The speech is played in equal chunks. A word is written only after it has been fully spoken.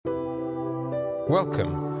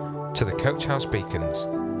Welcome to the Coach House Beacons.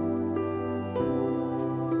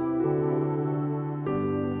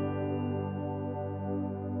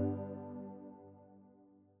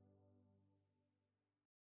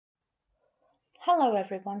 Hello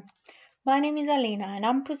everyone, my name is Alina and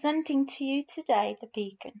I'm presenting to you today the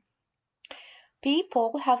Beacon.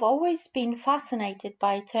 People have always been fascinated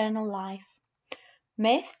by eternal life.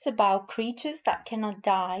 Myths about creatures that cannot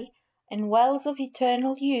die and wells of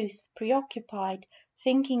eternal youth preoccupied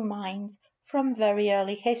thinking minds from very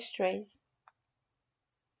early histories.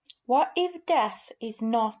 What if death is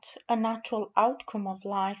not a natural outcome of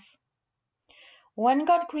life? When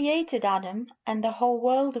God created Adam and the whole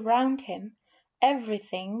world around him,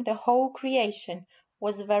 everything, the whole creation,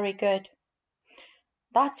 was very good.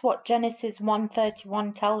 That's what Genesis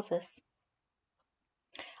 1:31 tells us.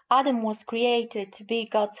 Adam was created to be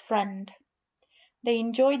God's friend. They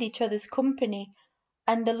enjoyed each other's company,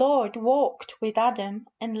 and the Lord walked with Adam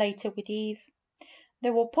and later with Eve.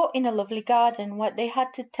 They were put in a lovely garden where they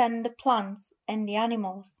had to tend the plants and the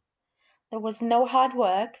animals. There was no hard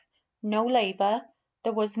work, no labor,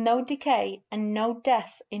 there was no decay and no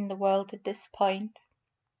death in the world at this point.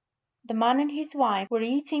 The man and his wife were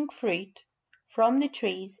eating fruit from the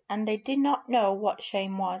trees and they did not know what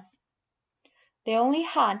shame was. They only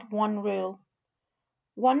had one rule.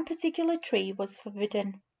 One particular tree was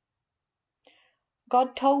forbidden.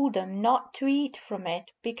 God told them not to eat from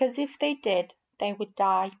it because if they did, they would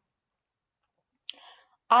die.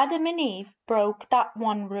 Adam and Eve broke that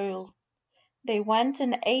one rule. They went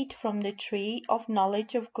and ate from the tree of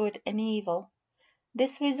knowledge of good and evil.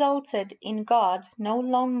 This resulted in God no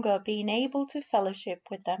longer being able to fellowship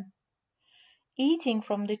with them. Eating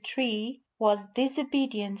from the tree was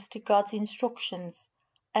disobedience to God's instructions,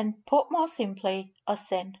 and put more simply, a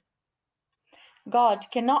sin. God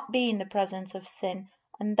cannot be in the presence of sin,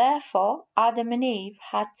 and therefore Adam and Eve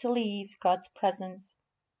had to leave God's presence.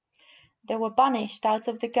 They were banished out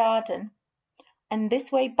of the garden, and this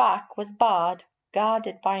way back was barred,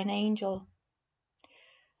 guarded by an angel.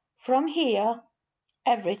 From here,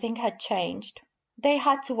 everything had changed. They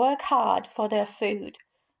had to work hard for their food.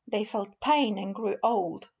 They felt pain and grew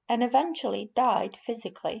old, and eventually died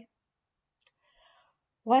physically.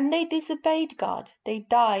 When they disobeyed God, they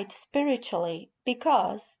died spiritually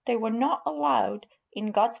because they were not allowed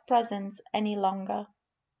in God's presence any longer.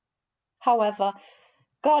 However,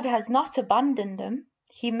 God has not abandoned them.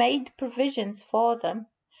 He made provisions for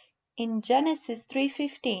them. In Genesis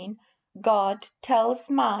 3:15, God tells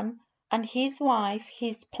man and his wife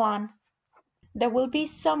his plan. There will be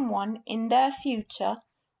someone in their future,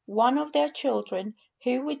 one of their children,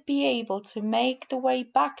 who would be able to make the way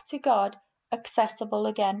back to God accessible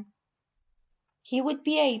again. He would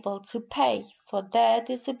be able to pay for their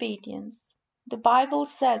disobedience. The Bible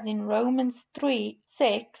says in Romans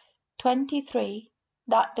 3:6-23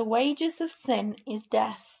 that the wages of sin is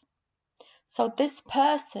death. So this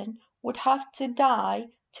person would have to die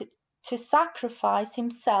to sacrifice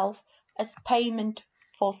himself as payment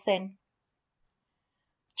for sin.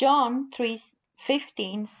 John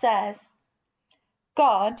 3:15 says,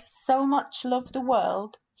 God so much loved the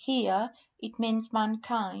world, here it means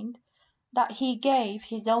mankind, that he gave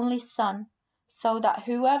his only Son, so that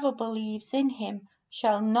whoever believes in him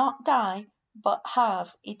shall not die but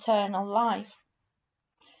have eternal life.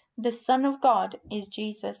 The Son of God is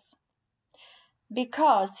Jesus.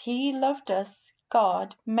 Because he loved us,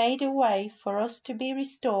 God made a way for us to be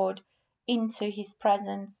restored into his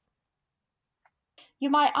presence. You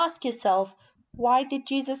might ask yourself, why did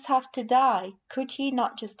Jesus have to die? Could he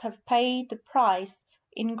not just have paid the price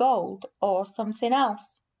in gold or something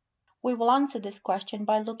else? We will answer this question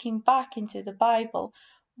by looking back into the Bible,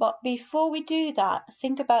 but before we do that,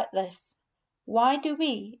 think about this. Why do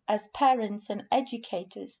we, as parents and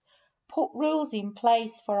educators, put rules in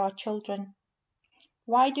place for our children?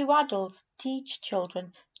 Why do adults teach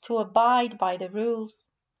children to abide by the rules?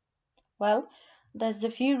 Well, there's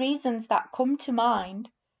a few reasons that come to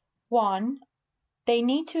mind. One, they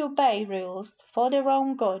need to obey rules for their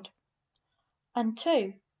own good. And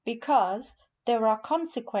two, because there are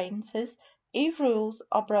consequences if rules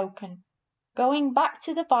are broken. Going back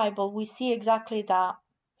to the Bible, we see exactly that.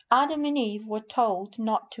 Adam and Eve were told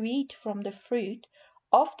not to eat from the fruit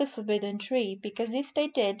of the forbidden tree because if they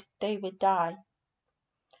did, they would die.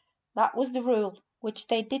 That was the rule, which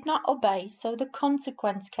they did not obey, so the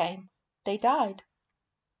consequence came. They died.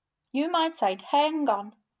 You might say, hang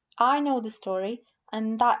on, I know the story,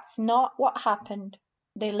 and that's not what happened.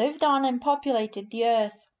 They lived on and populated the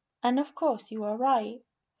earth, and of course you are right.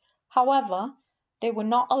 However, they were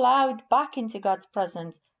not allowed back into God's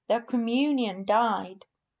presence. Their communion died.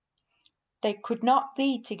 they could not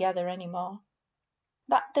be together anymore.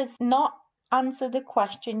 That does not answer the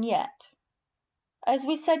question yet. As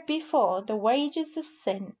we said before, the wages of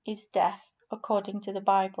sin is death, according to the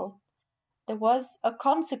Bible. There was a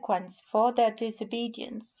consequence for their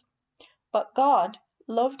disobedience. But God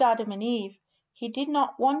loved Adam and Eve. He did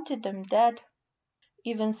not want them dead.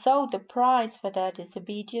 Even so, the price for their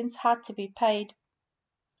disobedience had to be paid.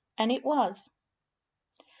 And it was.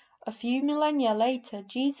 A few millennia later,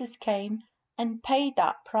 Jesus came and paid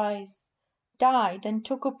that price, died and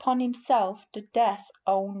took upon himself the death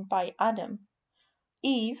owned by Adam,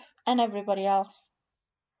 Eve, and everybody else.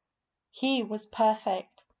 He was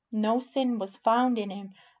perfect. No sin was found in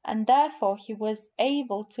him, and therefore he was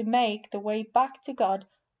able to make the way back to God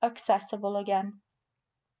accessible again.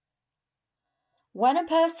 When a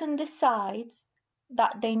person decides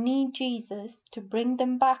that they need Jesus to bring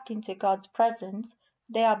them back into God's presence,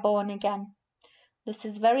 they are born again. This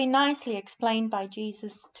is very nicely explained by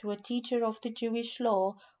Jesus to a teacher of the Jewish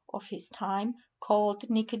law of his time called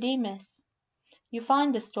Nicodemus. You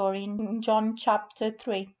find the story in John chapter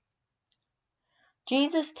 3.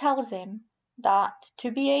 Jesus tells him that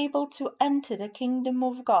to be able to enter the kingdom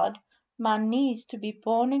of God, man needs to be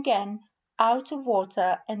born again out of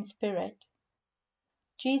water and spirit.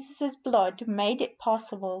 Jesus' blood made it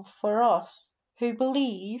possible for us who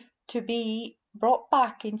believe to be brought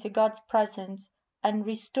back into God's presence and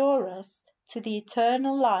restore us to the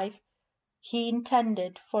eternal life He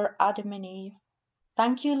intended for Adam and Eve.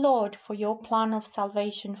 Thank you, Lord, for your plan of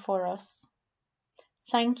salvation for us.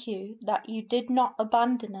 Thank you that you did not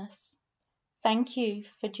abandon us. Thank you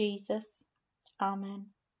for Jesus. Amen.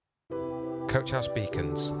 Coach House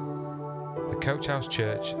Beacons, the Coach House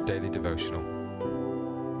Church Daily Devotional.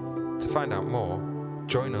 To find out more,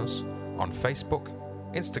 join us on Facebook,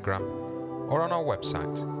 Instagram, or on our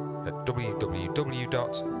website at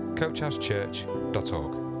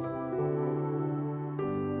www.coachhousechurch.org.